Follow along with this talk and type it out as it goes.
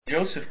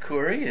Joseph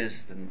Khoury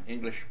is an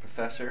English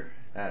professor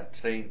at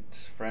St.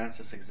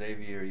 Francis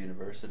Xavier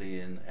University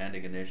in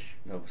Antigonish,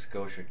 Nova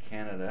Scotia,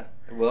 Canada.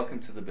 Welcome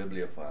to the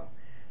Bibliophile.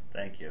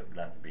 Thank you.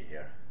 Glad to be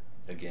here.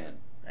 Again.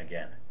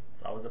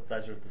 It's always a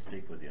pleasure to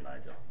speak with you,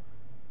 Nigel.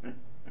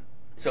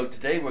 So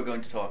today we're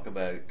going to talk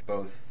about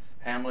both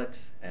Hamlet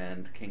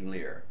and King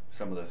Lear,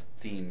 some of the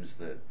themes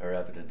that are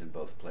evident in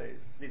both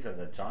plays. These are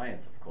the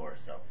giants, of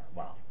course,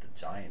 the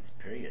giants,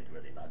 period,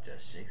 really, not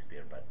just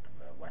Shakespeare, but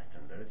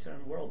Western literature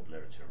and world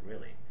literature,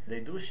 really.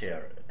 They do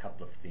share a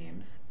couple of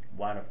themes.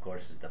 One, of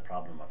course, is the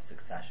problem of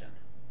succession.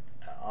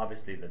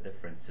 Obviously, the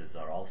differences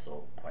are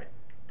also quite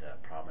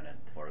prominent.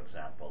 For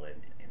example,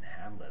 in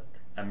Hamlet,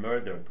 a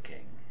murdered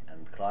king,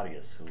 and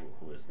Claudius,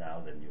 who is now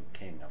the new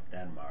king of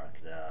Denmark,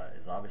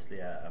 is obviously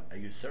a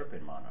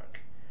usurping monarch.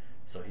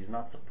 So he's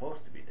not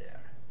supposed to be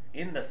there,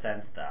 in the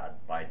sense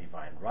that by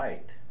divine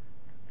right,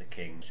 the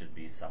king should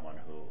be someone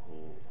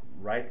who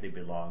rightly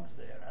belongs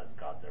there as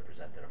God's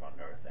representative on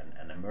earth,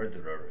 and a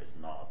murderer is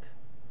not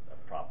a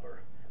proper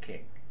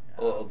king.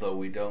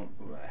 Although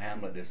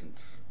Hamlet isn't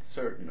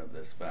certain of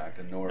this fact,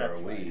 and nor are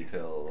we right.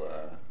 till...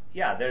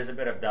 Yeah, there's a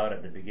bit of doubt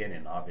at the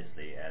beginning,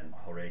 obviously, and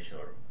Horatio,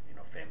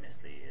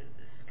 famously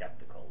is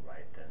skeptical,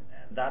 right?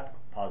 And that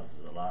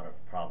poses a lot of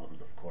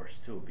problems, of course,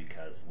 too,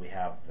 because we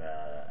have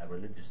a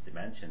religious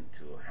dimension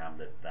to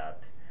Hamlet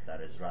that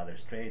is rather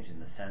strange, in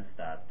the sense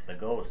that the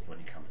ghost, when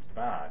he comes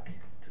back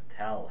to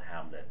tell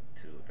Hamlet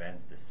to avenge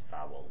this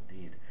foul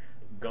deed,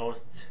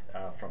 ghost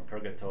from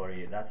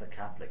purgatory, that's a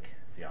Catholic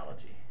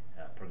theology.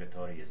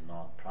 Purgatory is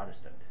not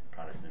Protestant.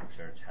 Protestant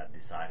church had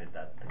decided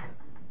that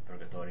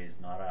purgatory is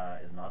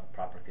not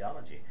proper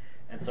theology.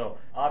 And so,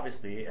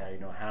 obviously,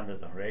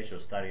 Hamlet and Horatio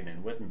studying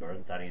in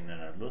Wittenberg, studying in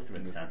a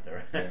Lutheran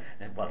center,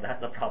 well,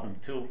 that's a problem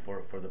too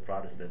for the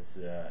Protestants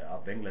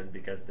of England,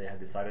 because they had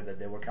decided that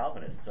they were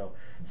Calvinists.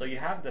 So you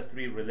have the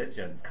three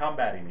religions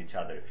combating each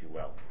other, if you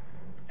will.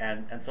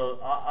 And so,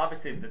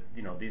 obviously,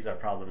 these are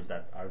problems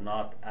that are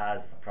not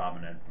as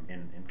prominent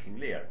in King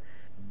Lear.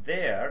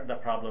 There, the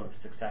problem of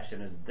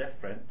succession is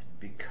different,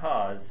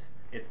 because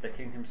it's the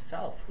king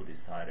himself who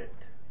decided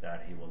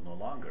that he will no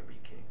longer be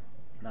king.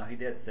 Now, he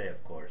did say,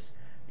 of course,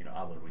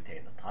 I will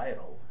retain the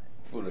title.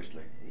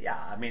 Foolishly.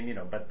 Yeah,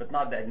 but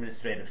not the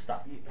administrative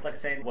stuff. It's like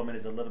saying a woman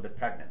is a little bit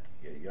pregnant.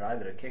 You're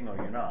either a king or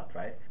you're not,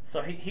 right?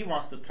 So he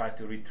wants to try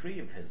to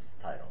retrieve his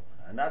title.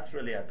 And that's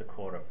really at the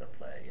core of the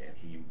play. And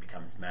he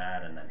becomes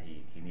mad, and then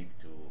he needs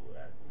to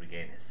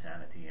regain his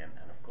sanity, and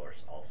of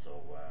course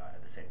also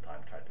at the same time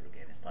try to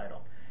regain his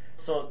title.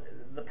 So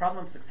the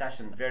problem of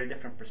succession, very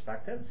different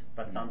perspectives,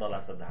 but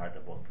nonetheless at the heart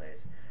of both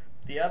plays.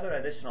 The other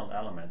additional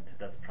element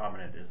that's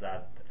prominent is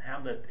that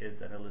Hamlet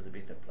is an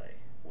Elizabethan play,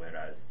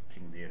 whereas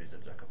King Lear is a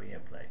Jacobean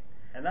play.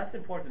 And that's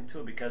important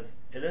too, because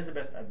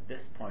Elizabeth at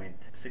this point,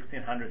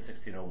 1600,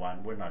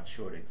 1601, we're not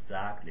sure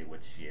exactly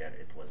which year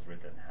it was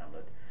written,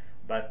 Hamlet,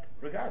 but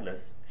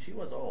regardless, she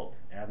was old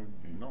and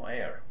no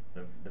heir,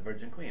 the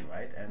Virgin Queen,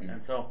 right?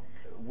 And so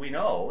we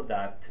know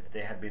that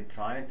they had been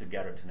trying to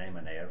get her to name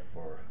an heir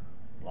for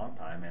long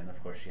time, and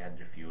of course she had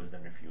refused,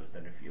 and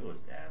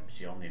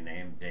she only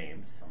named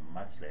James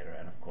much later.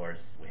 And of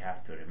course we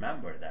have to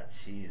remember that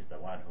she's the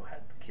one who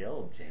had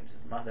killed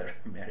James's mother,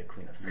 Mary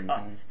Queen of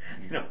Scots,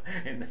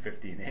 in the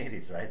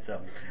 1580s, right? So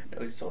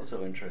it's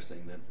also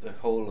interesting that the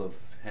whole of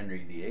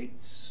Henry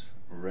VIII's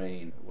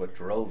reign, what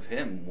drove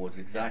him was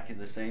exactly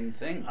the same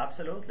thing.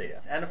 Absolutely.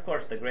 And of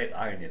course the great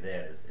irony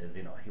there is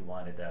he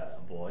wanted a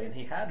boy, and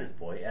he had his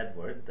boy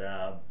Edward,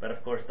 but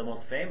of course the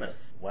most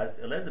famous was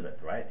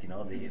Elizabeth, right?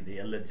 The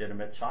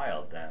illegitimate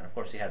child. And of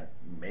course he had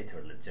made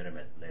her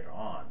legitimate later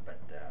on, but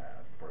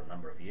for a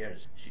number of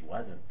years she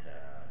wasn't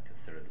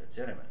considered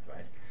legitimate,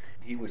 right?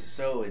 He was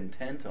so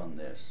intent on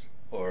this,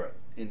 or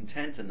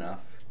intent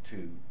enough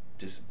to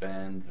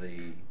disband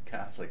the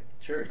Catholic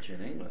Church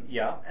in England.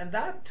 Yeah, and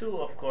that too,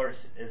 of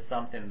course, is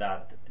something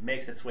that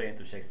makes its way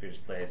into Shakespeare's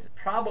plays,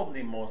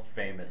 probably most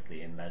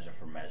famously in Measure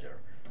for Measure.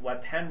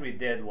 What Henry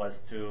did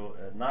was to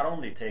not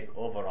only take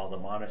over all the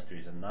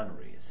monasteries and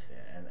nunneries,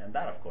 and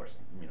that, of course,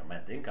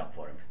 meant income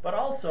for him, but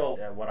also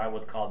what I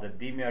would call the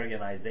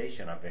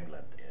demarianization of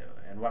England.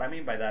 And what I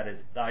mean by that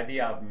is the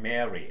idea of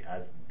Mary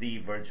as the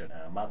Virgin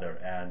Mother,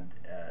 and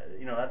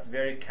that's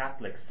very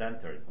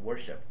Catholic-centered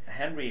worship.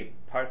 Henry,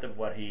 part of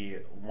what he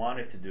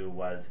wanted to do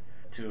was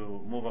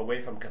to move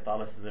away from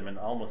Catholicism in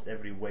almost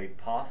every way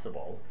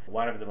possible.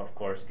 One of them, of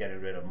course, getting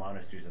rid of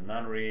monasteries and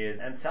nunneries,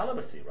 and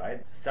celibacy,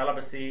 right?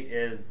 Celibacy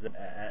is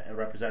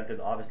represented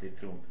obviously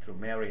through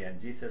Mary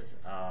and Jesus,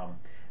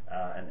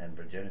 and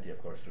virginity,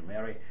 of course, through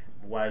Mary,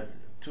 was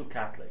too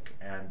Catholic.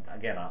 And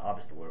again,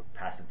 obviously we're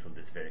passing through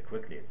this very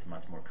quickly. It's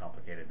much more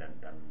complicated than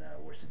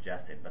we're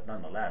suggesting, but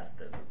nonetheless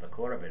the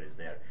core of it is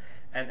there.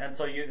 And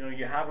so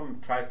you have them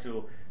try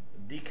to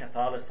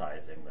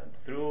de-Catholicize England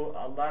through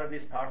a lot of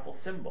these powerful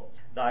symbols.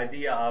 The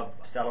idea of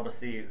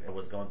celibacy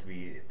was going to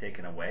be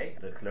taken away.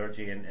 The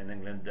clergy in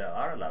England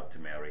are allowed to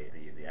marry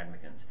the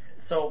Anglicans.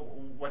 So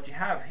what you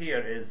have here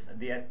is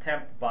the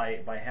attempt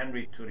by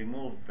Henry to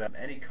remove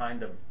any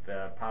kind of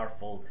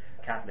powerful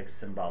Catholic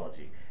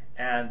symbology.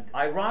 And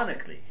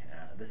ironically,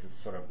 this is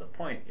sort of the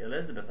point,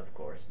 Elizabeth, of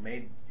course,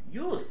 made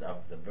use of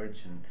the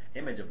virgin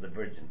image of the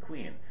Virgin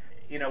Queen.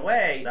 In a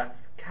way, that's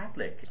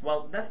Catholic.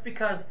 Well, that's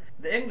because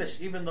the English,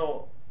 even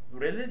though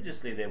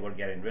religiously they were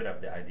getting rid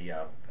of the idea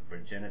of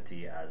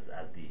virginity as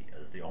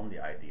the only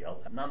ideal,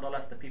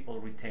 nonetheless the people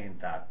retained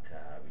that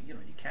you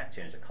can't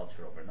change the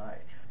culture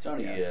overnight. It's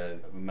only a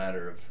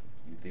matter of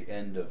the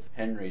end of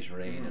Henry's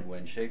reign, and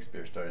when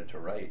Shakespeare started to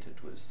write,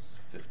 it was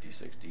 50,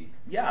 60.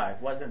 Yeah,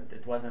 it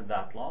wasn't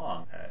that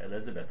long.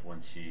 Elizabeth,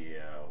 when she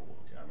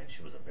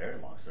was a very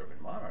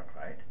long-serving monarch,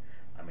 right?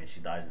 I mean,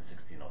 she dies in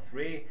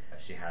 1603.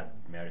 She had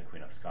Mary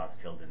Queen of Scots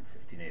killed in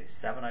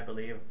 1587, I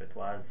believe it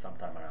was,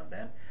 sometime around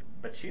then.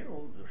 But she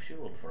ruled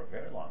for a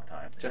very long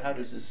time. So how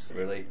does this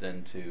relate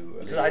then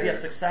to the idea of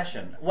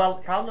succession? Well,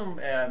 the problem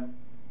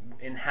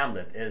in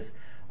Hamlet is,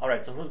 all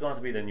right, so who's going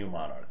to be the new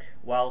monarch?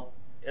 Well,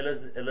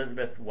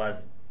 Elizabeth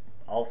was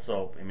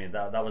also, I mean,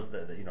 that was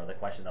the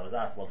question that was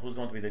asked. Well, who's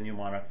going to be the new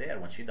monarch there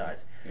when she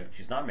dies? Yeah.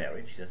 She's not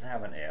married. She doesn't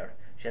have an heir.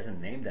 She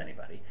hasn't named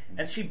anybody,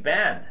 and she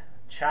banned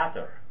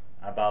chatter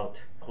about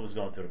who's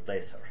going to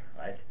replace her,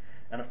 right?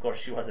 And of course,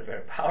 she was a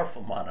very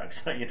powerful monarch,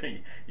 so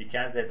you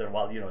can't say to her,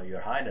 well, Your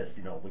Highness,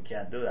 we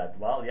can't do that.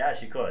 Well, yeah,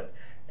 she could,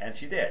 and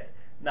she did.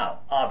 Now,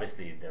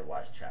 obviously, there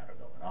was chatter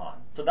going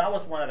on. So that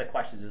was one of the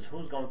questions: is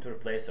who's going to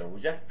replace her?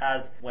 Just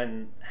as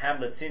when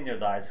Hamlet Sr.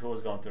 dies, who was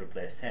going to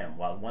replace him?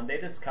 Well, when they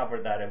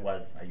discovered that it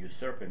was a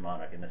usurping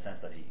monarch in the sense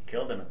that he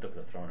killed him and took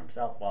the throne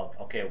himself, well,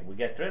 okay, we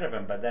get rid of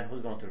him, but then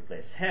who's going to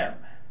replace him?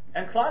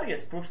 And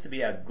Claudius proves to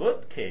be a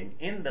good king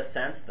in the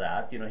sense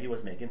that he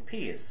was making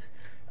peace.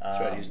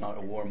 That's right. He's not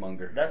a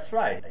warmonger. That's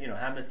right.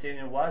 Hamlet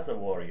Sr. was a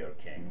warrior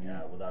king,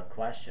 without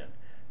question.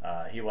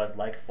 He was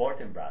like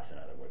Fortinbras, in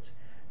other words.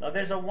 Now,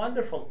 there's a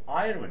wonderful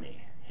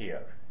irony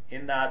here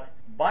in that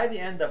by the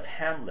end of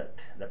Hamlet,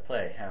 the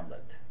play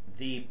Hamlet,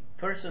 the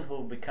person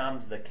who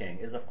becomes the king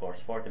is, of course,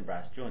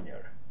 Fortinbras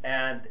Jr.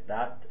 And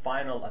that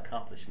final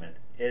accomplishment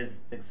is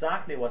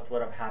exactly what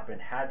would have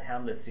happened had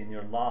Hamlet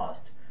Sr.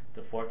 lost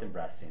to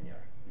Fortinbras Sr.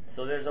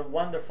 So there's a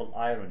wonderful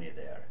irony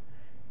there,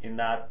 in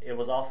that it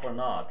was all for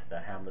naught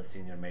that Hamlet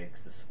Sr.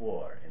 makes this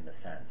war, in the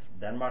sense.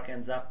 Denmark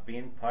ends up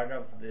being part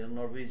of the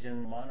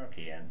Norwegian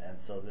monarchy, and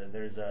so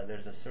there's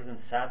a certain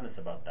sadness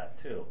about that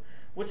too,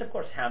 which of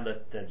course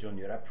Hamlet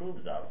Jr.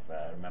 approves of.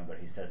 Remember,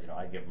 he says,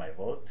 I give my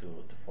vote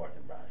to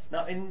Fortinbras.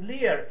 Now in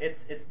Lear,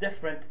 it's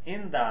different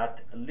in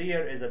that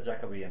Lear is a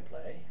Jacobean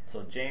play.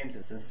 So James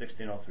is since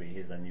 1603,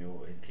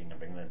 he's King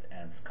of England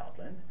and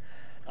Scotland.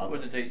 What were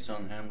the dates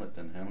on Hamlet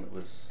then?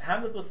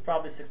 Hamlet was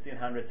probably 1600,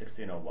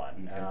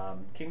 1601.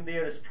 Okay. King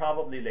Lear is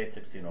probably late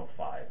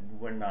 1605.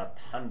 We're not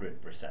 100%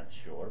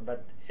 sure,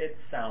 but it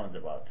sounds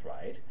about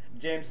right.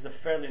 James is a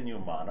fairly new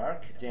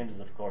monarch. James,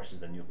 of course, is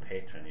the new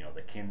patron,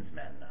 the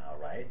kinsman now,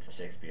 right?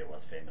 Shakespeare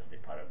was famously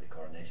part of the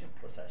coronation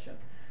procession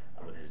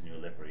with his new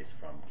liveries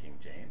from King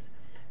James.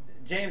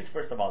 James,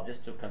 first of all,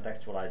 just to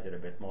contextualize it a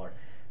bit more,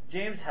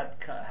 James had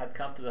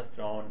come to the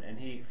throne, and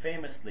he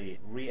famously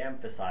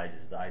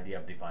re-emphasizes the idea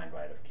of divine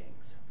right of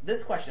kings.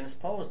 This question is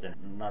posed in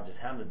not just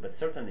Hamlet, but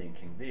certainly in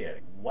King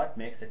Lear. What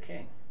makes a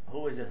king?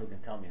 Who is it who can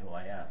tell me who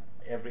I am?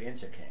 Every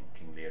inch a king,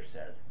 King Lear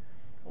says.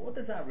 Well, what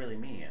does that really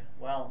mean?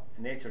 Well,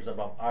 nature's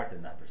above art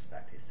in that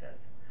respect, he says.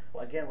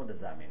 Well, again, what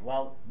does that mean?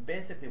 Well,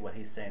 basically what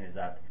he's saying is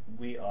that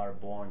we are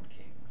born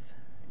kings.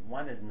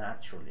 One is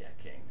naturally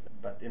a king,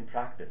 but in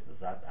practice, does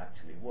that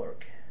actually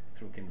work?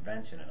 Through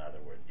convention, in other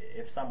words.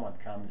 If someone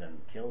comes and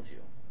kills you,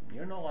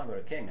 you're no longer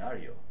a king, are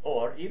you?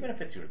 Or even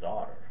if it's your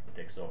daughter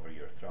who takes over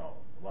your throne,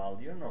 well,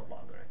 you're no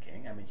longer a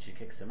king. I mean, she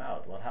kicks him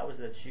out. Well, how is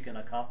it she can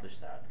accomplish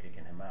that,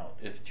 kicking him out?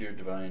 If it's your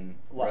divine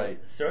right.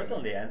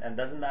 Certainly, and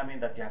doesn't that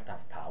mean that you have to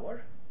have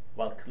power?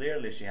 Well,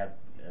 clearly she had,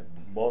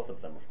 both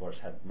of them, of course,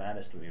 had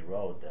managed to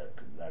erode,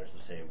 that is to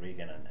say,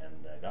 Regan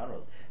and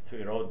Goneril,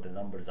 to erode the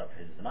numbers of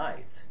his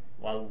knights.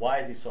 Well, why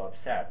is he so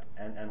upset?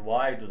 And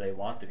why do they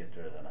want to get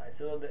rid of the knights?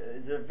 So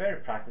there's a very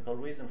practical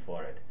reason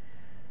for it.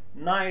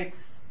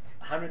 Knights,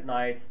 100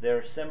 knights, they're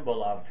a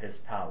symbol of his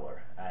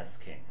power as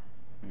king.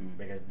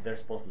 Because they're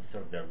supposed to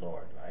serve their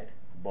lord, right?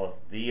 Both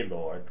the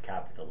Lord,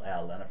 capital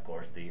L, and of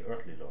course the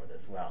earthly lord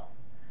as well.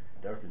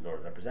 The earthly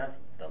lord represents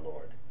the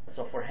Lord.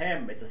 So for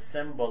him, it's a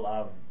symbol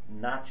of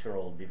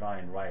natural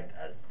divine right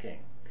as king.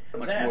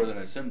 Much more than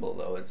a symbol,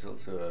 though. It's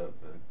also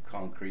a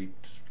concrete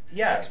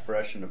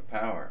expression of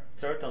power.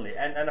 Certainly.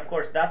 And of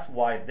course, that's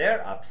why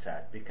they're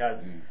upset,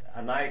 because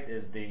a knight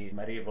is the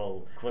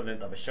medieval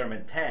equivalent of a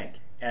Sherman tank,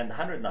 and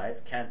 100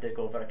 knights can't take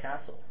over a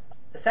castle.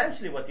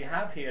 Essentially, what you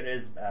have here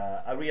is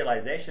a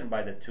realization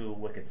by the two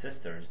wicked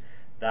sisters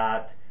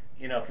that,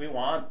 if we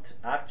want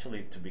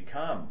actually to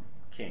become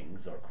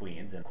kings or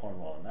queens in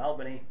Cornwall and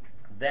Albany,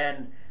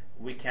 then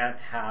we can't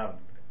have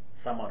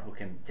someone who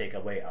can take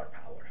away our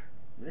power.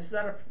 This is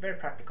at a very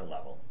practical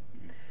level.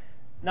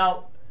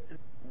 Now,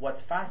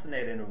 what's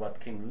fascinating about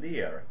King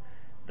Lear,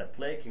 the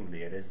play King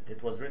Lear, is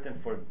it was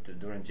written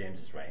during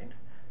James's reign.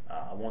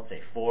 I won't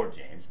say for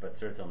James, but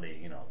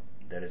certainly,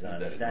 there is an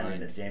understanding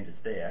that James is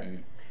there.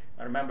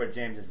 And remember,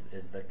 James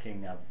is the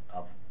king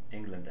of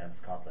England and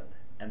Scotland.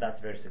 And that's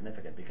very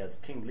significant because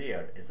King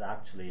Lear is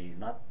actually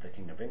not the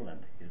King of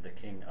England, he's the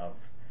King of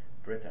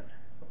Britain.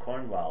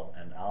 Cornwall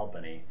and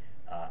Albany,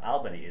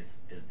 Albany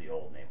is the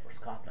old name for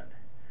Scotland.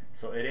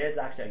 So it is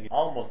actually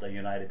almost a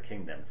United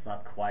Kingdom. It's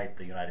not quite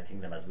the United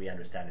Kingdom as we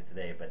understand it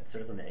today, but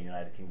certainly a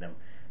United Kingdom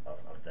of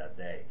that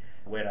day.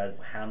 Whereas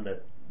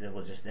Hamlet, it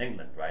was just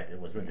England, right? It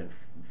was written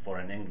for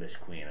an English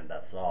queen, and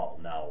that's all.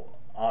 Now,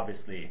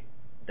 obviously,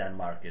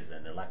 Denmark is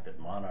an elected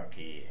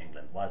monarchy.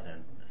 England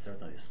wasn't.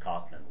 Certainly,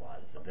 Scotland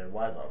was. There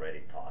was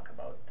already talk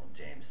about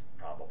James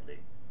probably,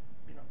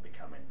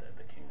 becoming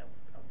the king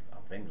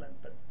of England,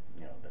 but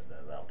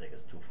that'll take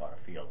us too far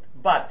afield.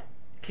 But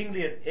King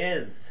Lear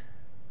is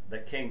the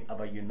king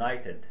of a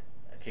united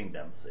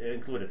kingdom. So it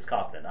included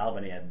Scotland.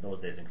 Albany in those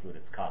days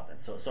included Scotland.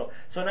 So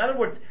in other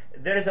words,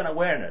 there is an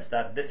awareness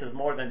that this is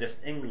more than just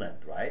England,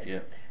 right? Yeah.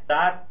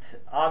 That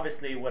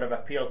obviously would have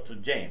appealed to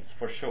James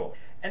for sure.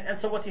 And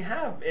so what you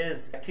have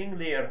is King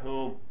Lear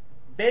who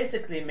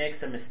basically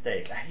makes a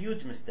mistake, a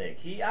huge mistake.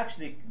 He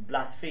actually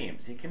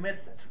blasphemes. He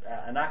commits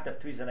an act of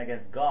treason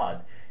against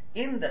God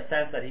in the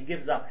sense that he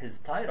gives up his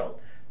title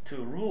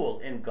to rule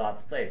in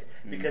God's place.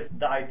 Because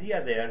the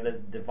idea there, the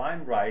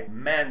divine right,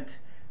 meant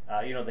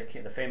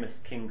the famous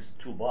king's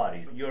two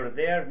bodies. You're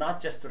there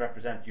not just to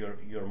represent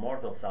your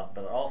mortal self,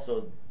 but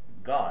also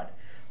God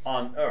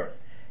on earth.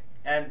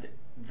 And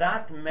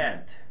that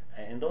meant,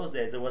 in those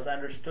days, it was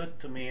understood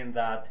to mean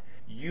that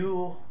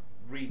you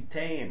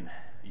retain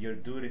your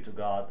duty to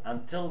God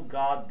until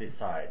God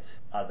decides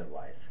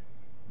otherwise,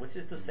 which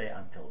is to say,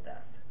 until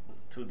death.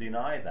 To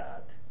deny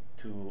that,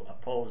 to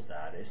oppose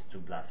that, is to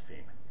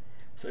blaspheme.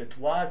 So it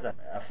was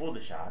a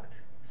foolish act,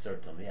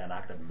 certainly, an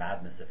act of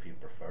madness if you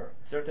prefer,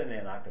 certainly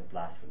an act of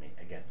blasphemy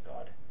against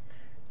God.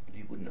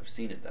 He wouldn't have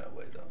seen it that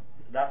way, though.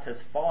 That's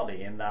his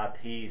folly in that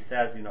he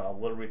says,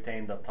 we'll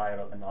retain the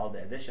title and all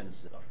the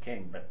additions of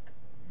king, but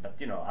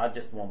I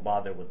just won't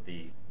bother with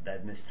the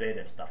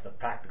administrative stuff, the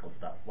practical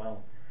stuff.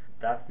 Well,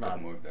 that's not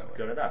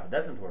good enough. It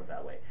doesn't work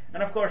that way.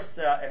 And of course,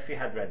 if he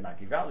had read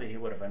Machiavelli, he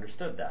would have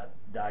understood that.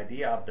 The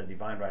idea of the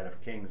divine right of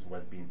kings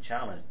was being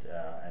challenged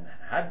and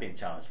had been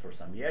challenged for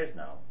some years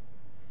now.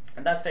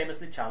 And that's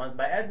famously challenged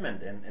by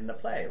Edmund in the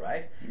play,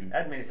 right?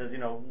 Edmund, he says,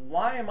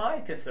 why am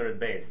I considered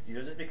base?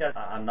 Just because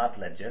I'm not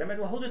legitimate?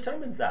 Well, who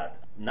determines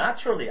that?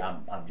 Naturally,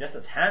 I'm just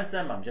as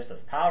handsome, I'm just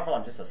as powerful,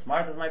 I'm just as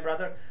smart as my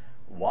brother.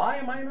 Why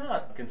am I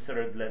not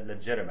considered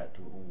legitimate?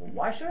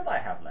 Why shouldn't I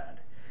have land?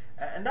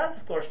 And that,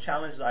 of course,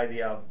 challenges the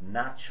idea of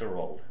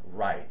natural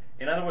right.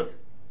 In other words,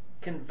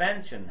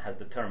 convention has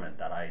determined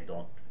that I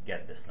don't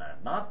get this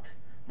land, not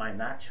my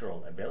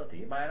natural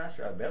ability. My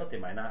natural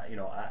ability,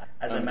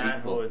 as a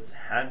man who is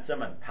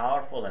handsome and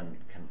powerful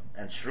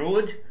and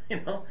shrewd,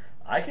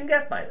 I can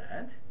get my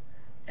land.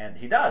 And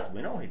he does.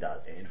 We know he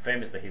does. And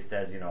famously, he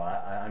says,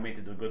 I mean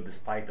to do good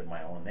despite of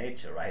my own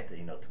nature, right?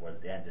 Towards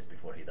the end, just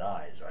before he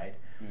dies, right?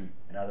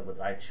 In other words,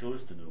 I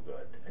choose to do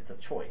good. It's a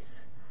choice.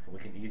 We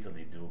can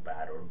easily do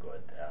bad or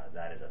good.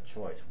 That is a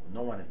choice.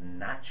 No one is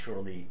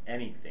naturally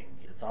anything.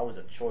 It's always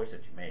a choice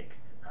that you make.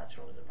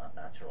 Natural, is it not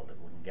natural?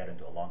 That we can get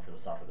into a long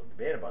philosophical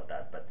debate about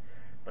that.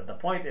 But the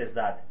point is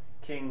that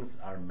kings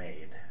are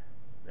made.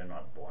 They're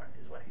not born,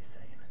 is what he's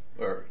saying.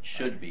 Or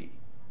should be.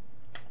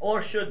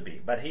 Or should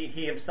be. But he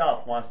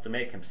himself wants to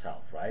make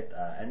himself, right?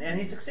 And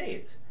he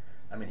succeeds.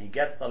 I mean, he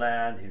gets the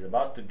land. He's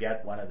about to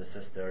get one of the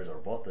sisters or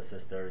both the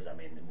sisters. I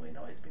mean, we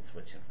know he's been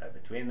switching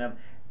between them.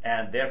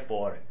 And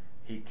therefore,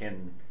 he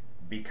can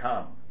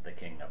become the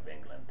king of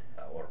England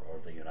or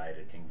the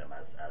United Kingdom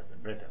as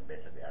Britain,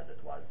 basically, as it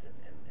was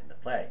in the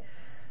play.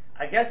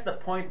 I guess the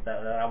point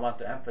that I want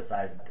to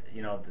emphasize,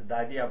 the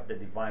idea of the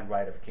divine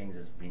right of kings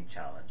is being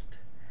challenged.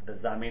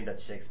 Does that mean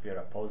that Shakespeare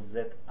opposes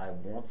it? I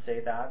won't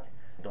say that.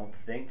 I don't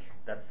think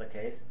that's the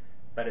case.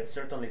 But it's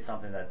certainly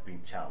something that's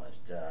being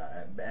challenged.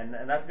 And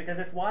that's because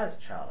it was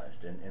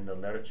challenged in the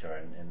literature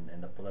and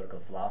in the political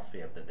philosophy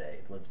of the day.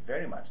 It was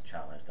very much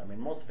challenged. I mean,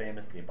 most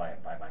famously by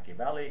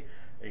Machiavelli,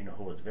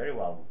 who was very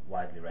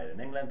widely read in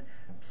England,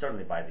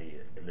 certainly by the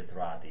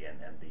literati and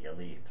the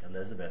elite.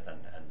 Elizabeth and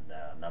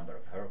a number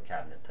of her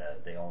cabinet,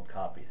 they owned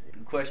copies.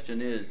 The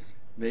question is,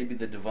 maybe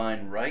the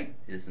divine right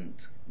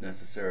isn't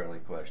necessarily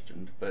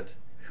questioned, but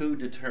who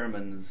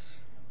determines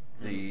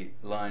the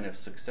line of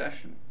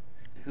succession?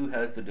 Who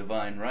has the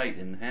divine right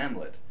in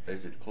Hamlet?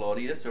 Is it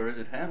Claudius or is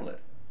it Hamlet?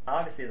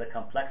 Obviously, the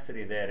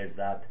complexity there is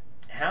that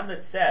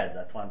Hamlet says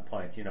at one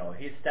point,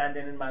 he's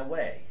standing in my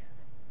way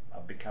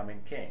of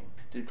becoming king.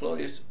 Did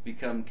Claudius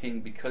become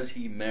king because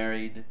he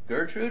married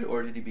Gertrude,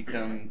 or did he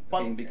become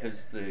king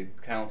because the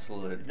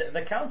council had...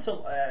 The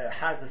council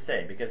has a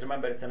say, because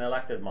remember, it's an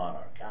elected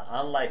monarch.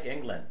 Unlike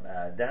England,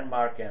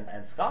 Denmark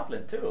and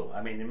Scotland too.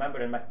 I mean,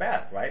 remember in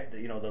Macbeth, right?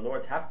 The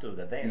lords have to,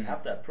 the Danes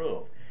have to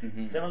approve.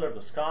 similar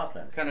to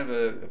Scotland. Kind of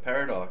a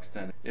paradox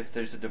then. If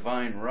there's a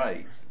divine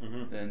right,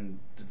 Mm-hmm. then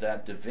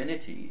that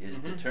divinity is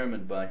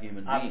determined by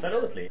human beings.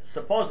 Absolutely.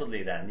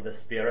 Supposedly then, the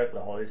Spirit, the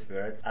Holy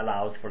Spirit,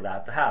 allows for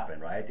that to happen,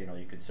 right?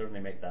 You could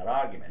certainly make that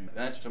argument. The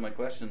answer to my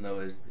question,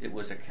 though, is it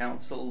was a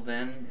council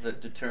then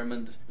that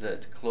determined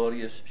that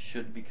Claudius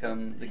should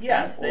become the king?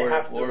 Yes, they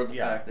have to, or the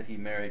yeah. fact that he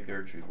married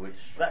Gertrude, which...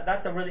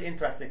 That's a really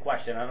interesting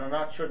question, and I'm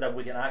not sure that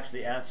we can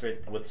actually answer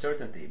it with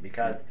certainty,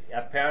 because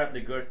apparently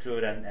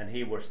Gertrude and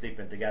he were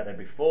sleeping together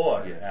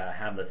before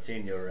Hamlet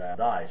Sr.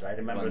 Dies, right?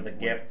 Remember the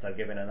gifts are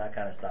given and that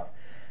kind of stuff.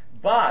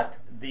 But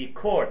the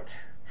court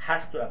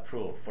has to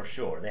approve, for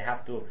sure. They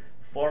have to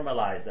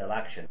formalize the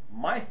election.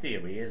 My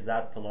theory is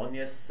that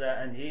Polonius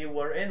and he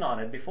were in on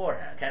it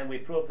beforehand. Can we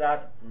prove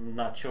that?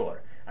 Not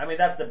sure. I mean,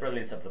 that's the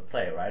brilliance of the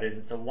play, right?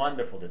 It's a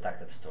wonderful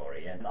detective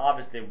story, and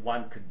obviously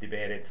one could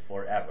debate it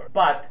forever.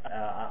 But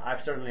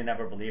I've certainly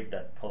never believed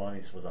that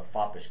Polonius was a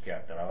foppish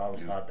character. I've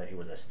always thought that he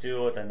was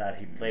astute and that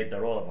he played the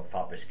role of a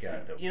foppish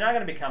character. You're not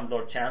going to become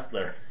Lord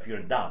Chancellor if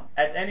you're dumb.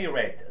 At any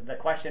rate, the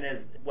question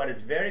is, what is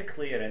very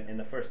clear in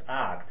the first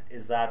act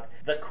is that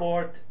the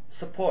court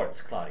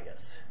supports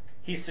Claudius.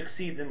 He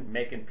succeeds in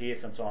making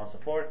peace and so on and so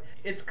forth.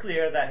 It's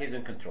clear that he's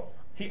in control.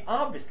 He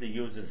obviously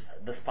uses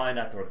the spy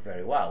network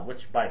very well,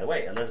 which, by the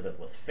way, Elizabeth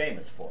was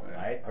famous for,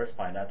 right? Her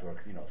spy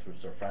network, through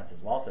Sir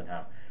Francis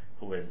Walsingham,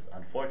 who is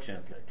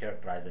unfortunately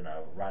characterized in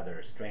a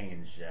rather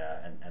strange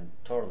and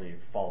totally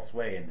false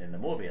way in the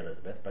movie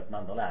Elizabeth, but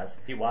nonetheless,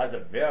 he was a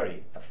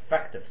very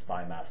effective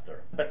spy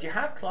master. But you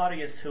have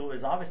Claudius, who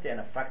is obviously an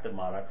effective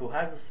monarch, who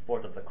has the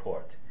support of the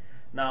court.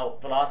 Now,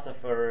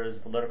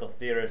 philosophers, political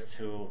theorists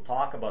who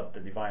talk about the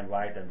divine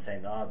right and say,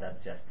 no,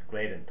 that's just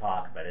great in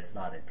talk, but it's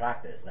not in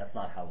practice. That's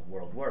not how the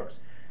world works.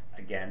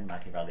 Again,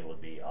 Machiavelli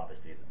would be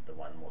obviously the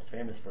one most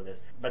famous for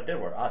this, but there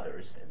were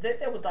others. They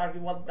would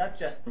argue, well, that's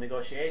just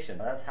negotiation.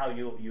 That's how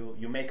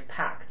you make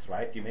pacts,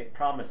 right? You make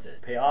promises,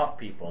 pay off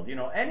people,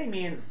 any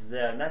means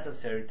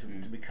necessary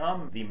to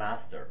become the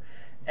master.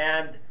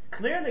 And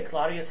clearly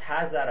Claudius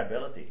has that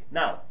ability.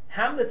 Now,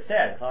 Hamlet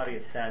says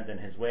Claudius stands in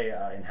his way,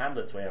 in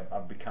Hamlet's way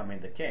of becoming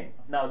the king.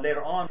 Now,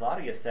 later on,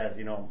 Claudius says,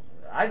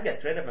 I'd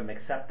get rid of him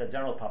except the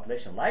general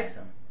population likes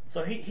him.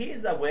 So he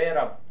is aware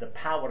of the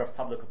power of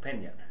public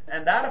opinion.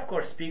 And that, of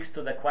course, speaks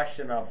to the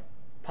question of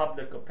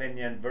public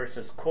opinion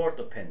versus court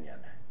opinion,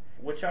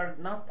 which are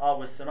not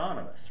always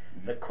synonymous.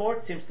 The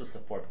court seems to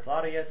support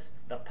Claudius,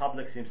 the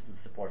public seems to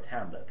support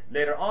Hamlet.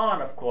 Later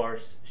on, of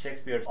course,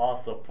 Shakespeare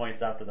also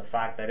points out to the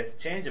fact that it's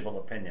changeable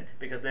opinion,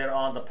 because later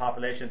on the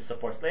population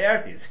supports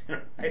Laertes.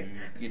 Right?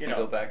 You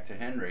go back to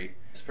Henry,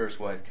 his first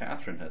wife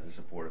Catherine had the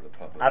support of the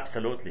public.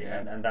 Absolutely,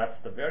 and that's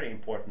the very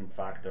important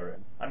factor.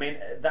 I mean,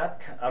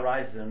 that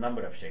arises in a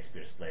number of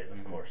Shakespeare's plays,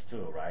 of course,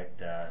 too, right?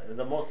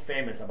 The most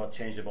famous about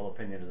changeable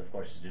opinion is, of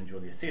course, in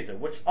Julius Caesar,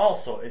 which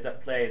also is a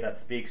play that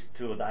speaks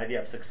to the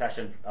idea of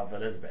succession of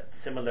Elizabeth,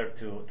 similar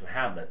to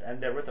Hamlet, and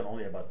they're written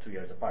only about 2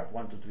 years apart,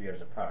 1 to 2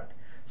 years apart.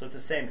 So it's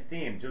the same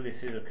theme. Julius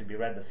Caesar could be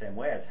read the same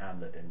way as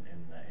Hamlet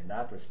in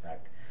that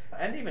respect.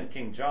 And even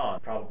King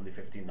John, probably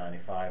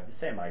 1595, the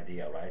same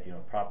idea, right?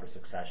 Proper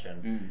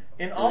succession.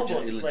 In all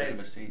those plays,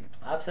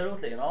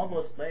 absolutely, in all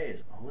those plays,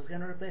 who's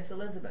going to replace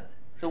Elizabeth?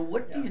 So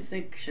what do you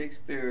think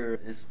Shakespeare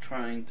is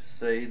trying to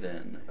say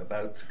then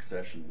about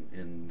succession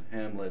in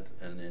Hamlet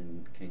and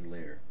in King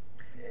Lear?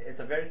 It's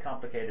a very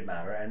complicated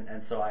matter,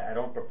 and so I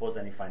don't propose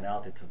any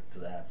finality to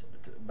the answer.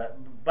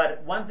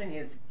 But one thing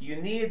is, you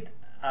need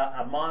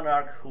a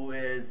monarch who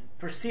is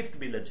perceived to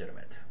be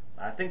legitimate.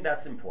 I think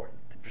that's important.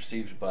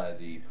 Perceived by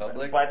the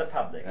public? By the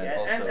public,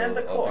 and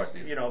the court,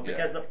 because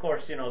because of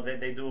course,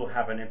 they do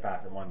have an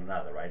impact on one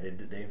another, right?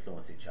 They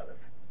influence each other.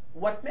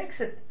 What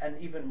makes it an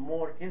even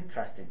more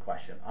interesting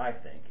question, I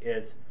think,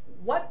 is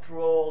what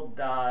role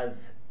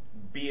does,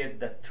 be it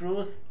the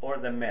truth or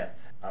the myth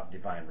of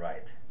divine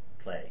right,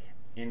 play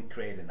in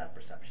creating that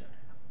perception?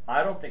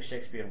 I don't think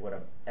Shakespeare would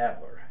have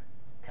ever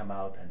come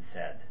out and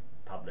said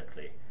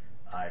publicly,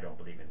 I don't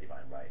believe in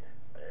divine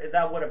right.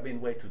 That would have been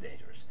way too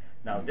dangerous.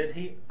 Now, did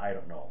he? I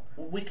don't know.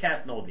 We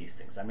can't know these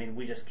things. I mean,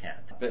 we just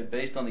can't. But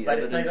based on the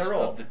evidence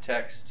of the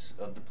texts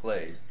of the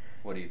plays,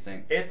 what do you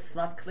think? It's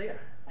not clear.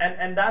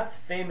 And that's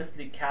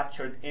famously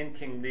captured in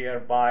King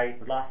Lear by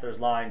Gloucester's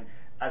line,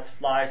 as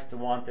flies to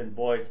wanton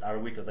boys are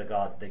we to the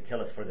gods, they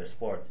kill us for their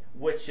sports,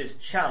 which is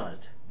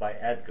challenged by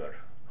Edgar,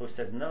 who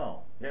says,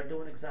 no, they're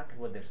doing exactly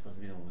what they're supposed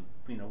to be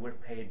doing. We're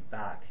paid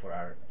back for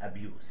our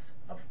abuse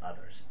of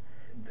others.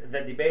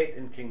 The debate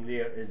in King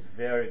Lear is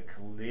very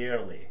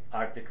clearly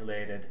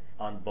articulated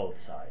on both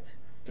sides.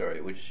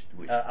 Sorry, which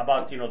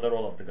about the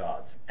role of the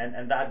gods,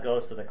 and that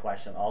goes to the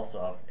question also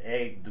of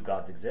do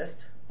gods exist?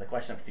 The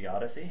question of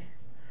theodicy.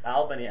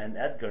 Albany and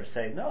Edgar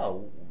say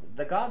no.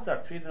 The gods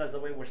are treated as the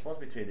way we're supposed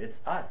to be treated. It's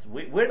us.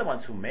 We're the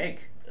ones who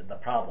make the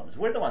problems.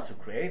 We're the ones who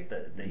create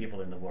the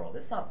evil in the world.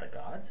 It's not the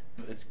gods.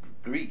 It's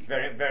Greek.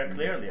 Very, very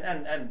clearly.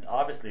 And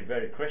obviously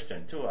very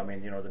Christian too. I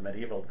mean, the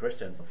medieval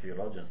Christians, the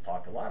theologians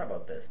talked a lot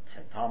about this.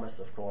 St. Thomas,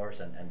 of course,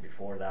 and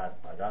before that,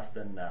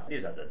 Augustine.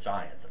 These are the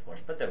giants, of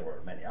course, but there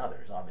were many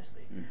others,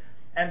 obviously.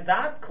 And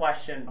that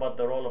question about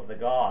the role of the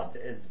gods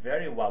is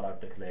very well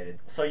articulated.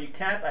 So you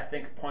can't, I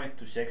think, point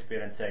to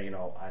Shakespeare and say,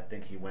 I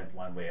think he went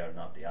one way or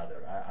not the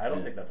other. I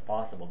don't think that's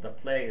possible. The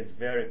play is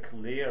very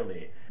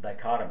clearly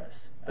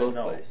dichotomous. Both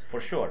plays. For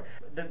sure.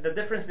 The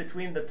difference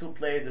between the two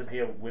plays is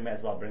here, we may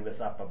as well bring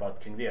this up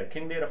about King Lear.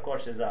 King Lear, of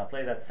course, is a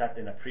play that's set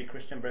in a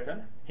pre-Christian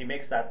Britain. He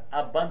makes that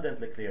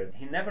abundantly clear.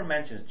 He never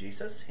mentions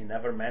Jesus. He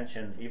never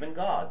mentions even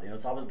God.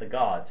 It's always the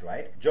gods,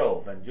 right?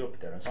 Jove and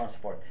Jupiter and so on and so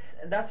forth.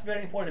 And that's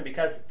very important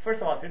because,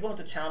 first of all, if you're going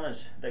to challenge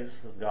the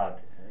existence of God,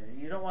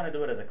 you don't want to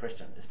do it as a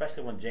Christian,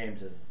 especially when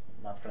James is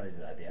not friendly to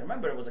the idea.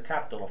 Remember, it was a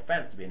capital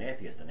offense to be an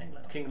atheist in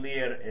England. King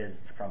Lear is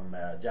from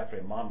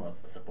Geoffrey Monmouth,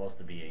 supposed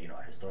to be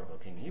a historical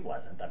king. He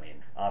wasn't. I mean,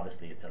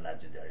 obviously it's a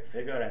legendary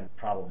figure, and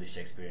probably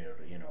Shakespeare,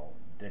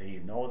 did he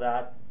know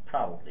that?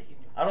 Probably he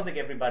knew. I don't think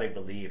everybody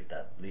believed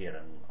that Lear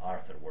and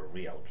Arthur were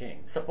real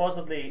kings.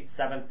 Supposedly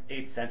 7th,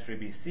 8th century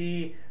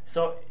BC,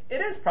 so it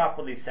is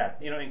properly set,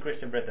 in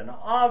Christian Britain.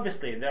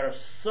 Obviously, there are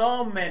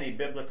so many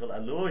biblical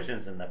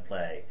allusions in the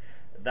play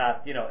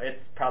that,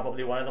 it's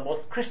probably one of the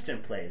most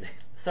Christian plays.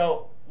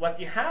 So what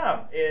you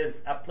have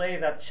is a play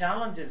that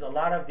challenges a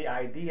lot of the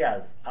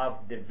ideas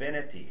of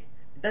divinity.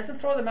 It doesn't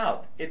throw them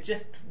out. It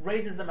just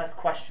raises them as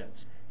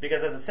questions.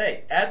 Because as I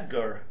say,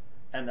 Edgar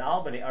and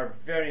Albany are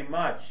very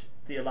much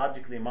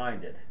theologically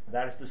minded.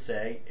 That is to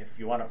say, if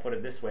you want to put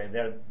it this way,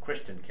 they're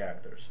Christian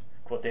characters.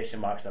 Quotation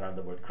marks around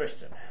the word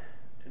Christian.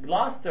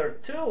 Gloucester,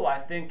 too, I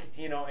think,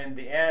 in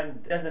the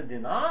end, doesn't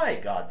deny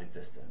God's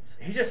existence.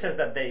 He just says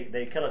that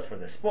they kill us for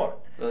their sport.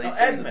 Well, he's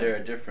saying that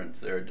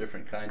they're a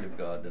different kind of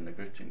God than the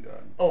Christian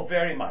God. Oh,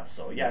 very much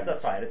so. Yeah,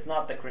 that's right. It's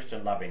not the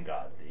Christian loving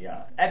God.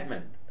 Yeah.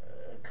 Edmund,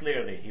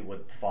 clearly he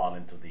would fall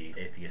into the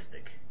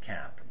atheistic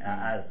camp,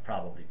 as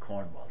probably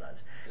Cornwall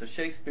does. So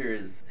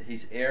Shakespeare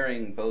he's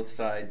airing both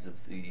sides of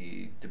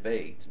the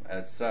debate.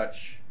 As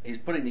such, he's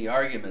putting the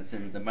arguments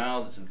in the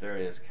mouths of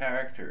various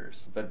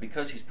characters, but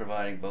because he's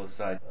providing both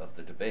sides of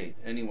the debate,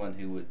 anyone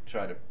who would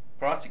try to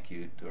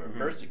prosecute or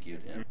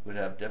persecute him would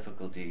have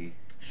difficulty,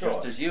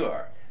 just as you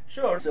are.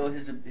 Sure. So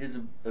his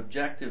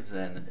objective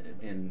then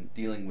in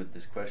dealing with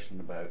this question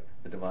about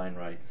the divine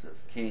rights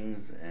of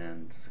kings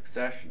and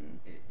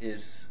succession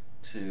is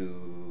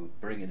to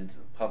bring it into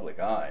the public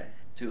eye,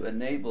 to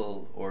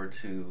enable or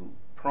to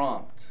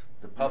prompt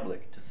the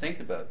public to think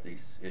about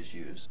these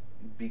issues,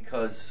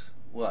 because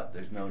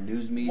there's no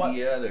news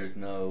media, there's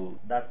no...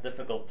 That's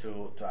difficult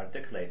to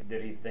articulate.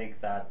 Did he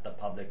think that the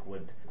public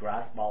would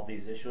grasp all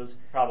these issues?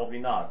 Probably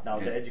not. Now,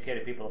 the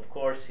educated people, of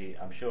course,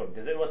 I'm sure,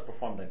 because it was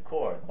performed in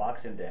court,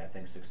 Boxing Day, I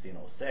think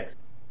 1606.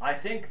 I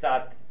think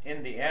that,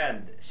 in the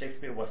end,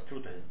 Shakespeare was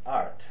true to his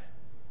art.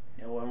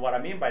 And what I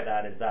mean by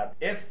that is that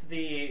if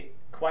the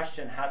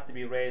question had to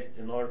be raised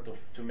in order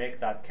to make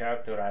that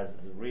character as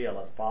real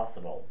as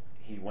possible,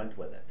 he went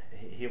with it.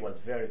 He was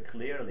very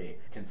clearly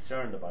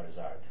concerned about his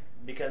art.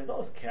 Because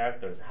those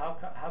characters,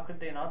 how could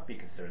they not be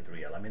considered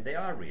real? I mean, they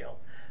are real.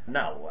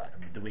 Now,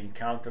 do we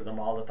encounter them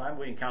all the time?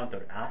 We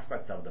encounter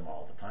aspects of them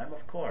all the time,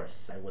 of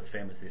course. It was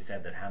famously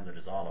said that Hamlet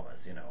is all of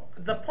us,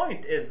 The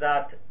point is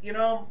that,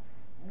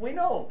 we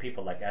know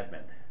people like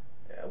Edmund.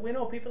 We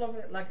know people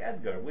like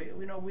Edgar.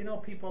 We know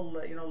people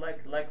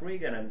like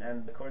Regan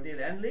and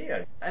Cordelia and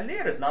Lear. And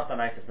Lear is not the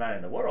nicest man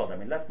in the world. I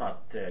mean, let's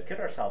not kid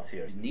ourselves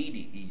here. He's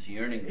needy. He's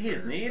yearning.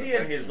 He's needy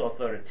and he's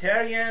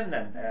authoritarian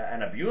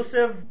and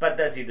abusive. But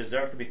does he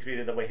deserve to be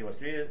treated the way he was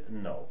treated?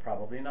 No,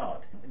 probably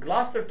not.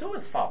 Gloucester too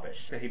is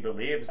foppish. He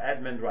believes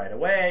Edmund right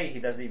away. He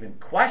doesn't even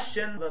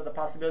question the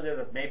possibility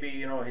that maybe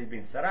he's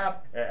been set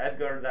up.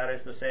 Edgar, that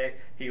is to say,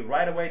 he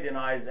right away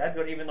denies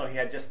Edgar, even though he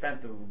had just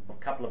spent a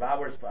couple of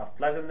hours of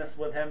pleasantness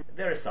with him.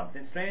 There is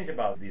something strange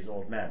about these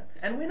old men.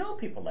 And we know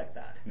people like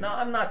that. Now,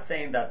 I'm not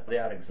saying that they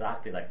are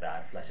exactly like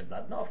that, flesh and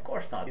blood. No, of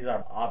course not. These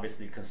are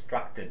obviously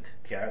constructed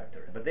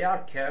characters. But they are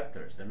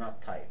characters. They're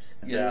not types.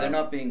 Yeah, they're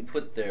not being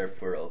put there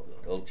for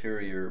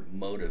ulterior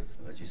motive,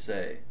 as you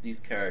say. These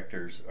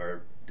characters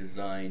are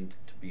designed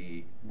to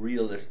be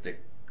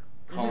realistic,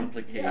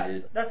 complicated.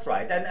 Yes, that's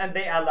right. And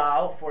they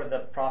allow for the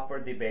proper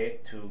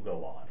debate to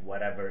go on,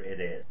 whatever it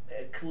is.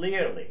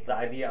 Clearly, the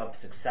idea of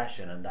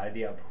succession and the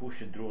idea of who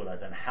should rule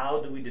us and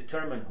how do we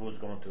determine who's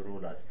going to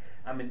rule us.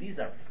 I mean, these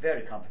are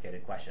very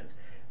complicated questions.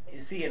 You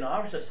see, in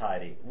our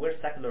society, we're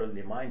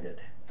secularly minded.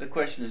 The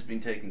question is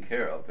being taken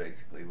care of,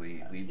 basically.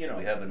 We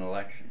have an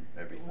election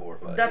every 4 or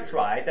 5 years. That's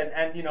right.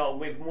 And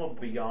we've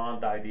moved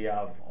beyond the idea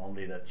of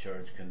only the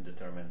church can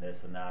determine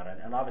this and that.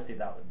 And obviously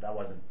that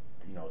wasn't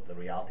the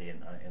reality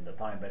in the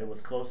time, but it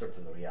was closer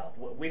to the reality.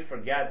 We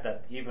forget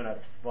that even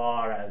as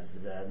far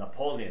as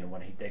Napoleon,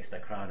 when he takes the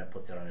crown and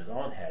puts it on his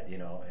own head,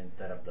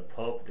 instead of the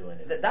Pope doing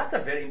it. That's a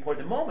very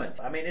important moment.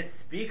 I mean, it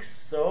speaks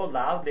so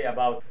loudly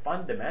about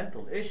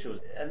fundamental issues,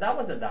 and that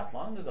wasn't that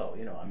long ago.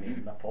 I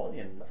mean,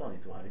 Napoleon, that's only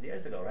 200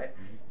 years ago, right?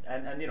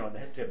 And in the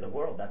history of the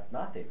world, that's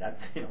nothing.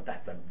 That's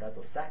that's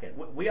a second.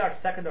 We are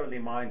secularly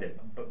minded,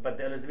 but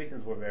the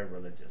Elizabethans were very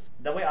religious.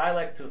 The way I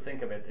like to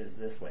think of it is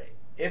this way.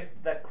 If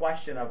the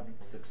question of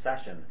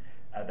succession,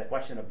 the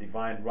question of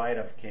divine right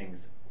of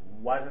kings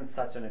wasn't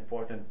such an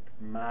important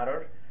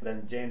matter,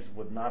 then James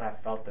would not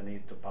have felt the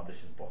need to publish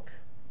his book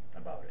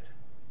about it.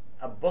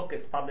 A book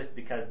is published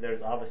because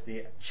there's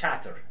obviously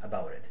chatter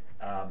about it.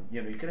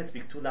 You couldn't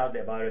speak too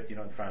loudly about it,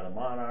 in front of the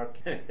monarch,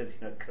 because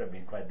it could have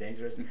been quite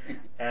dangerous.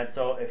 And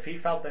so, if he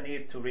felt the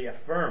need to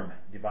reaffirm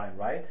divine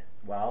right,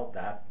 well,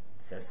 that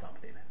says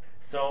something.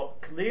 So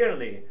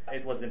clearly,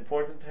 it was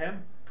important to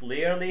him.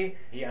 Clearly,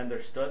 he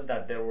understood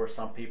that there were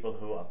some people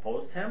who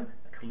opposed him.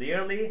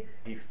 Clearly,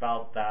 he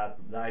felt that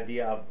the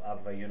idea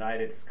of a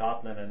united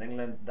Scotland and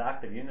England, the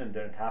Act of Union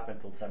didn't happen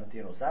until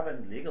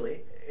 1707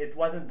 legally. It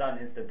wasn't done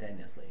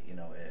instantaneously.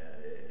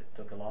 It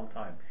took a long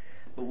time.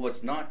 But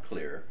what's not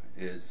clear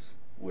is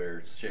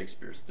where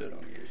Shakespeare stood on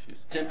the issues.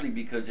 Simply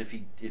because if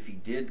he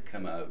did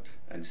come out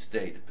and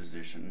state a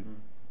position,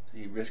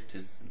 he risked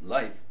his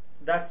life.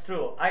 That's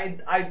true.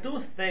 I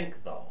do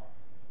think, though,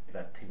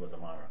 that he was a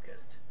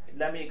monarchist.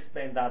 Let me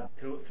explain that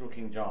through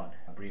King John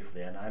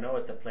briefly. And I know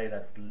it's a play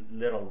that's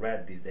little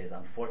read these days.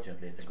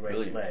 Unfortunately, it's a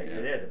great play. Yeah.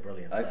 It is a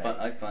brilliant play.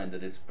 I find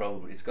that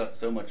it's got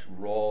so much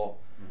raw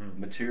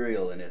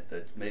material in it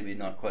that's maybe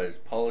not quite as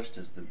polished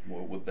as the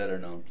more better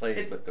known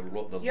plays, but the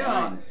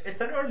lines. It's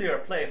an earlier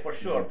play for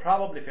sure,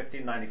 probably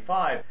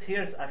 1595.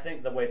 Here's, I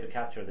think, the way to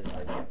capture this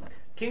idea.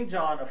 King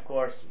John, of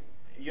course,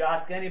 you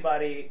ask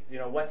anybody,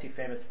 what's he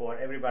famous for?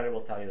 Everybody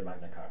will tell you the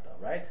Magna Carta,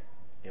 right?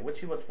 Which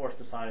he was forced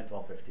to sign in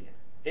 1215.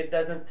 It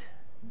doesn't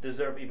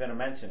deserve even a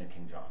mention in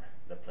King John,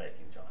 the play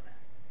King John.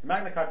 The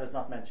Magna Carta is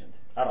not mentioned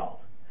at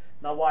all.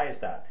 Now, why is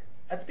that?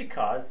 That's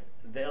because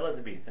the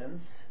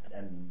Elizabethans,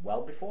 and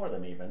well before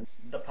them even,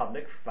 the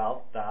public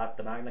felt that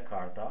the Magna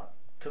Carta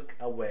took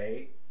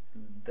away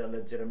the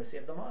legitimacy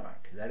of the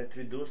monarch, that it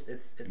reduced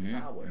its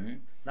power.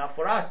 Now,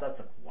 for us,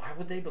 that's why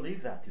would they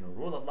believe that?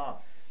 Rule of law.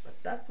 But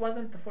that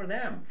wasn't for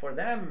them. For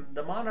them,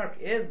 the monarch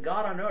is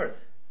God on earth.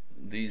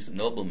 These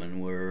noblemen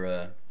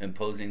were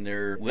imposing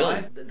their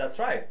will. That's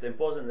right,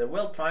 imposing their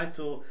will, trying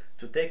to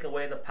take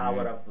away the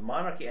power of the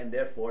monarchy and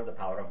therefore the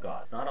power of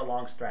God. It's not a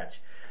long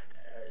stretch.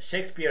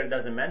 Shakespeare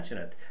doesn't mention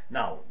it.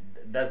 Now,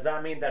 does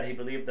that mean that he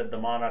believed that the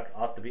monarch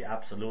ought to be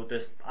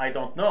absolutist? I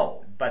don't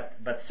know.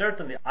 But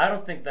certainly, I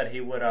don't think that he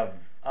would have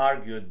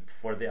argued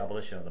for the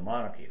abolition of the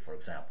monarchy, for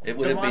example. It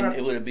would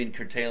have been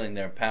curtailing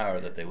their power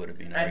that they would have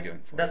been arguing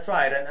for. That's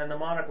right, and the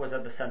monarch was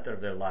at the center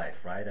of their life,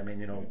 right? I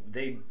mean,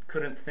 they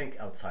couldn't think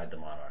outside the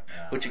monarch.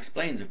 Which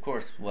explains, of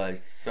course, why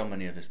so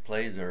many of his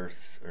plays are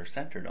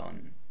centered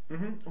on.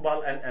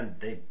 Well, and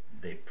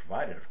they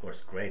provided, of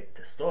course, great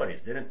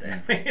stories, didn't they?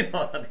 I mean,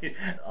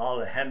 all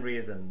the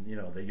Henrys and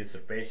the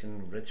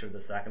usurpation, Richard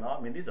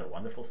II. These are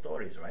wonderful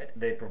stories, right?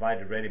 They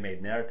provided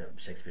ready-made narrative.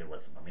 Shakespeare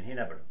he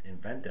never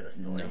invented a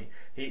story. No.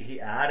 He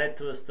added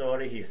to a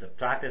story. He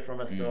subtracted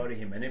from a story.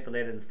 He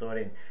manipulated the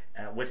story,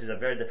 which is a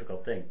very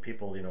difficult thing.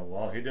 People, he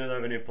didn't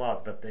have any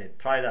plots, but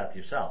try that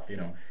yourself.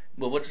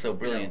 Well, what's so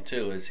brilliant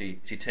too is he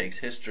takes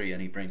history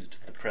and he brings it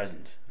to the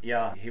present.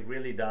 Yeah, he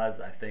really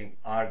does, I think,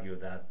 argue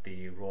that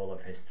the role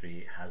of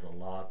history has a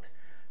lot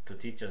to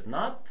teach us,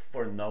 not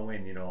for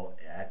knowing,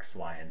 X,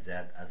 Y, and Z,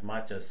 as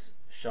much as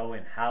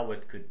showing how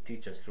it could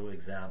teach us through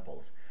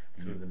examples,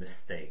 through the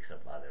mistakes of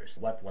others,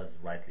 what was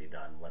rightly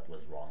done, what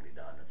was wrongly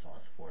done, and so on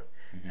and so forth.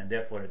 And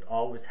therefore, it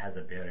always has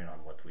a bearing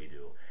on what we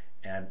do.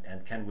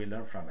 And can we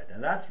learn from it?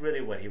 And that's really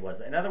what he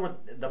was. In other words,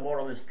 the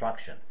moral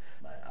instruction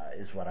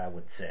is what I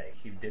would say.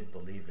 He did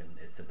believe in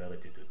its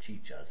ability to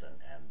teach us.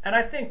 And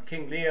I think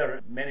King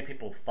Lear, many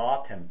people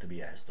thought him to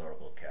be a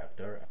historical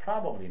character.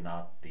 Probably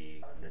not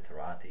the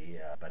literati,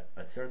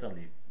 but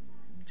certainly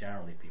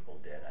generally people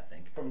did, I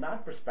think. From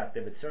that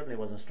perspective, it certainly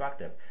was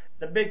instructive.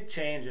 The big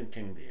change in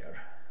King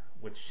Lear,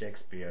 which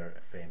Shakespeare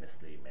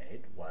famously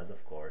made, was,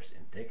 of course,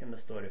 in taking the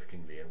story of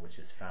King Lear, which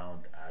is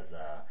found as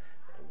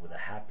with a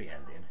happy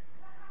ending,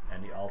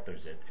 and he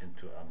alters it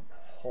into a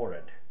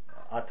horrid,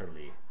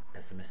 utterly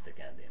pessimistic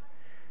ending.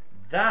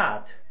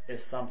 That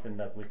is something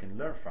that we can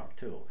learn from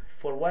too.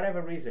 For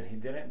whatever reason, he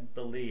didn't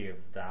believe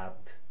that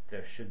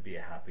there should be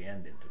a happy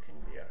ending to King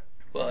Lear.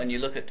 Well, and you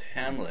look at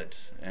Hamlet,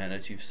 and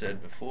as you've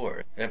said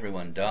before,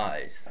 everyone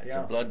dies. It's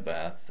a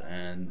bloodbath,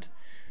 and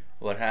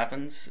what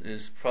happens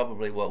is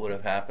probably what would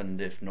have happened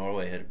if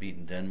Norway had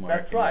beaten Denmark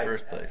in the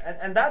first place.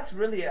 And that's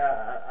really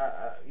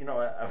a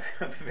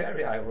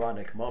very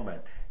ironic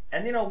moment.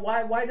 And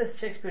why does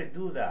Shakespeare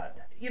do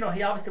that? He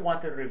obviously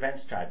wanted a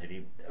revenge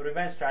tragedy.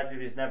 Revenge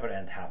tragedies never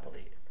end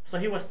happily. So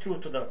he was true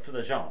to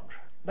the genre.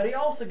 But he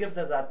also gives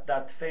us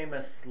that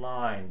famous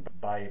line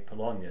by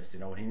Polonius,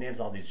 when he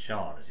names all these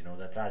genres,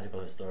 the tragical,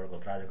 historical,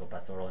 tragical,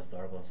 pastoral,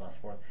 historical, and so on and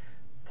so forth.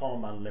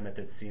 Poem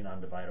unlimited, scene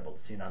undividable,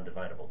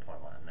 poem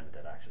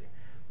unlimited, actually.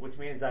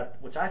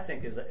 Which I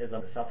think is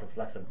a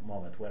self-reflexive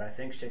moment where I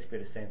think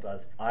Shakespeare is saying to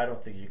us, I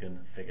don't think you can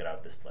figure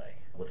out this play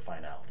with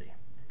finality.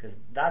 Because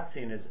that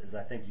scene is,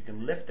 I think you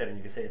can lift it and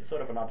you can say it's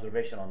sort of an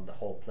observation on the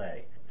whole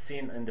play.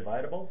 Scene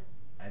undividable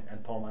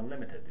and poem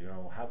unlimited.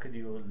 How could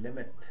you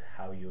limit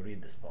how you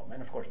read this poem?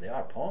 And of course, they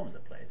are poems, the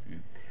plays.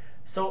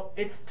 So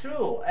it's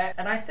true.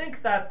 And I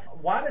think that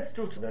while it's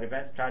true to the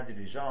revenge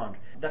tragedy genre,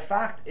 the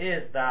fact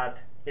is that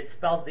it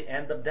spells the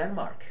end of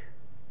Denmark.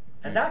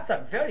 And that's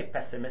a very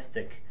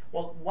pessimistic.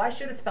 Well, why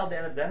should it spell the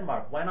end of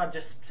Denmark? Why not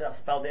just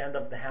spell the end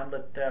of the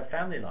Hamlet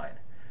family line?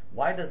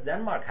 Why does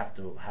Denmark have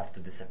to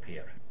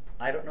disappear?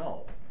 I don't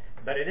know.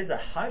 But it is a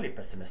highly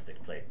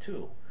pessimistic play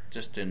too.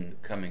 Just in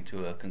coming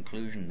to a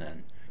conclusion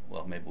then,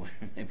 well,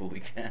 maybe we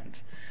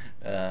can't.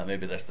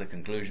 Maybe that's the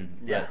conclusion.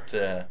 Yeah.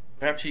 But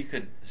perhaps you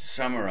could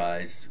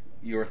summarize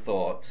your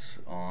thoughts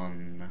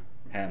on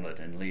Hamlet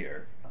and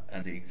Lear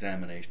and the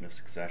examination of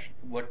succession.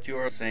 What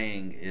you're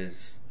saying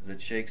is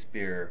that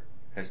Shakespeare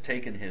has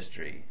taken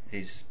history,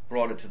 he's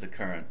brought it to the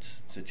current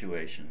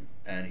situation,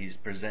 and he's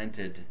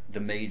presented the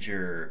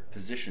major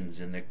positions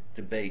in the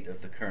debate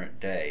of the current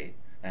day.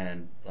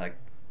 And like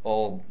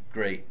all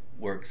great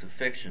works of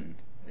fiction,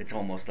 it's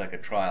almost like a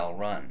trial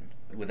run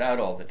without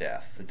all the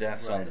death. The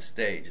death's on the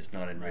stage, it's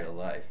not in real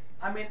life.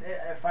 I mean,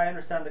 if I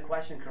understand the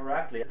question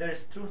correctly,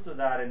 there's truth to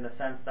that in the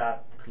sense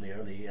that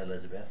clearly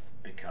Elizabeth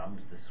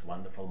becomes this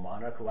wonderful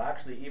monarch who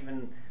actually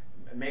even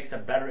makes a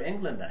better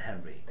England than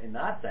Henry. In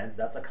that sense,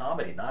 that's a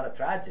comedy, not a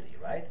tragedy,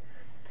 right?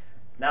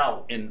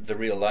 Now, in the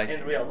real life.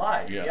 In real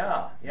life,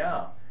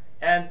 yeah.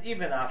 And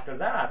even after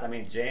that, I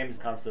mean, James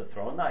comes to the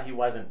throne. Now, he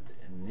wasn't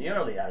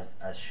nearly as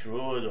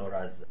shrewd or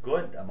as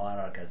good a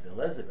monarch as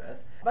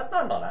Elizabeth, but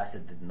nonetheless,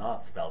 it did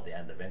not spell the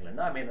end of England.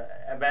 I mean,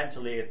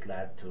 eventually it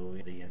led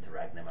to the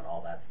interregnum and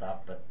all that stuff,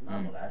 but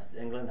nonetheless,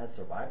 England has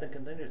survived and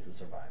continues to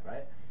survive,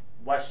 right?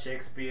 Was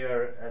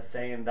Shakespeare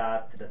saying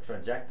that the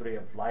trajectory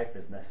of life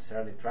is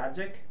necessarily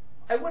tragic?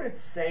 I wouldn't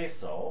say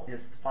so.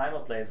 His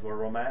final plays were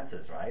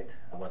romances, right?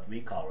 What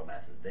we call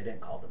romances. They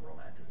didn't call them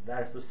romances.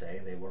 That is to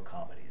say, they were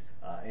comedies.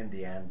 In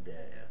the end,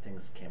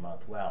 things came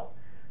out well.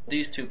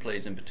 These two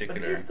plays in particular.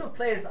 But these two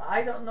plays,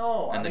 I don't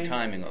know. And the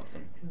timing of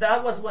them.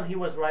 That was when he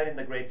was writing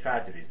the great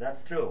tragedies.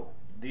 That's true.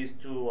 These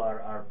two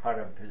are part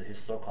of his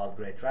so-called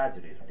great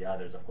tragedies. The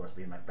others, of course,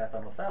 being Macbeth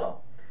and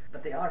Othello.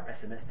 But they are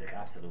pessimistic,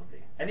 absolutely.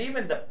 And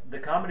even the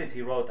comedies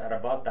he wrote at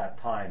about that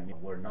time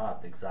were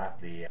not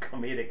exactly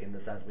comedic in the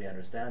sense we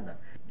understand them.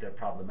 They're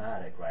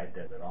problematic, right?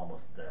 They're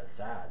almost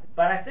sad.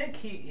 But I think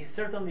he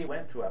certainly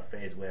went through a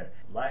phase where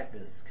life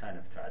is kind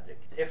of tragic.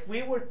 If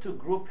we were to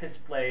group his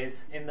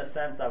plays in the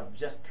sense of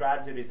just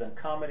tragedies and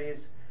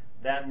comedies,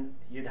 then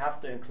you'd have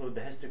to include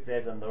the history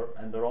plays and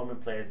the Roman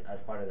plays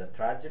as part of the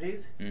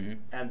tragedies,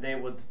 and they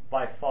would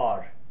by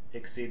far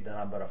exceed the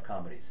number of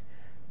comedies.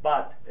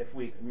 But if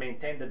we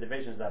maintain the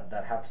divisions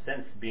that have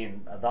since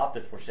been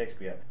adopted for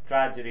Shakespeare,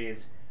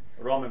 tragedies,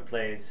 Roman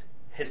plays,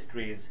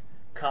 histories,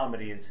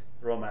 comedies,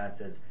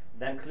 romances,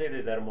 then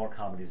clearly there are more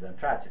comedies than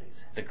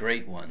tragedies. The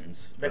great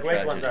ones. The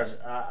great ones are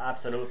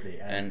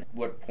absolutely. And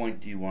what point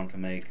do you want to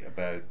make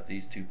about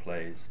these two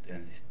plays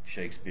and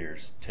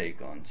Shakespeare's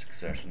take on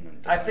succession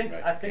and divine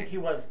right? I think he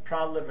was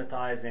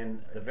problematizing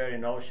the very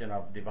notion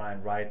of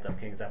divine right of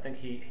kings. I think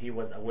he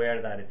was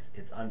aware that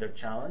it's under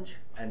challenge,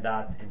 and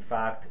that in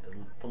fact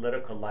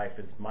political life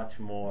is much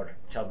more,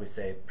 shall we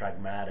say,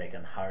 pragmatic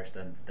and harsh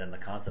than the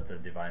concept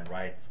of divine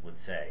rights would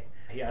say.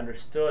 He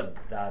understood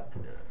that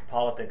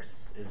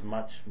politics is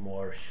much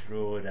more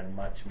shrewd and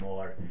much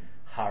more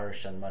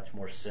harsh and much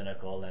more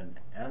cynical and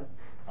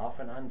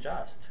often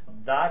unjust.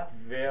 That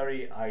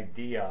very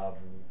idea of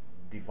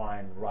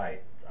divine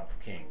right of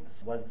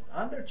kings was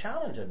under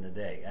challenge in the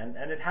day, and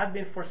it had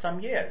been for some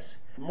years,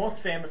 most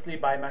famously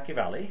by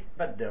Machiavelli,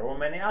 but there were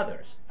many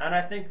others. And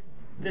I think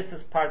this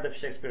is part of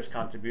Shakespeare's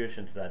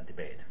contribution to that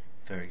debate.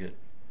 Very good.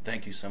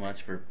 Thank you so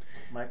much for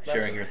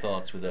sharing your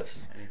thoughts with us.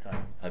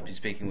 Anytime. I'll be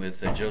speaking with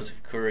Joseph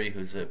Khoury,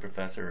 who's a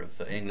professor of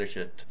English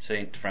at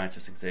St.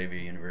 Francis Xavier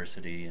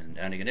University in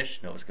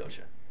Antigonish, Nova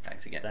Scotia.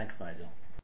 Thanks again. Thanks, Nigel.